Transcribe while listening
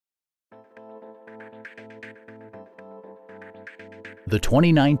the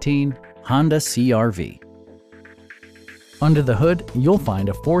 2019 Honda CR-V. Under the hood, you'll find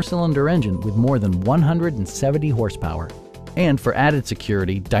a 4-cylinder engine with more than 170 horsepower. And for added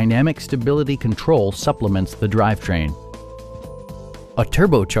security, dynamic stability control supplements the drivetrain. A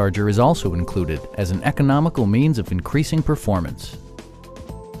turbocharger is also included as an economical means of increasing performance.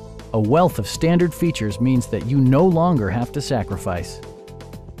 A wealth of standard features means that you no longer have to sacrifice,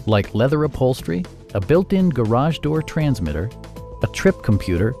 like leather upholstery, a built-in garage door transmitter, a trip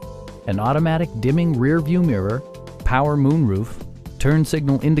computer, an automatic dimming rear-view mirror, power moonroof, turn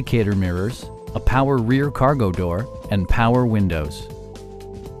signal indicator mirrors, a power rear cargo door, and power windows.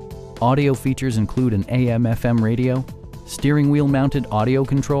 Audio features include an AM/FM radio, steering wheel mounted audio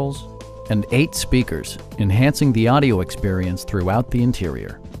controls, and 8 speakers, enhancing the audio experience throughout the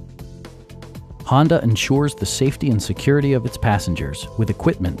interior. Honda ensures the safety and security of its passengers with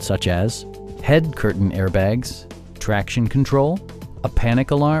equipment such as head curtain airbags, traction control, a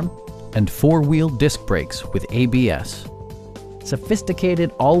panic alarm, and 4-wheel disc brakes with ABS.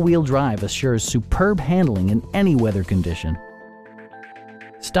 Sophisticated all-wheel drive assures superb handling in any weather condition.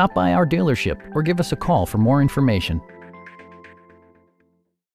 Stop by our dealership or give us a call for more information.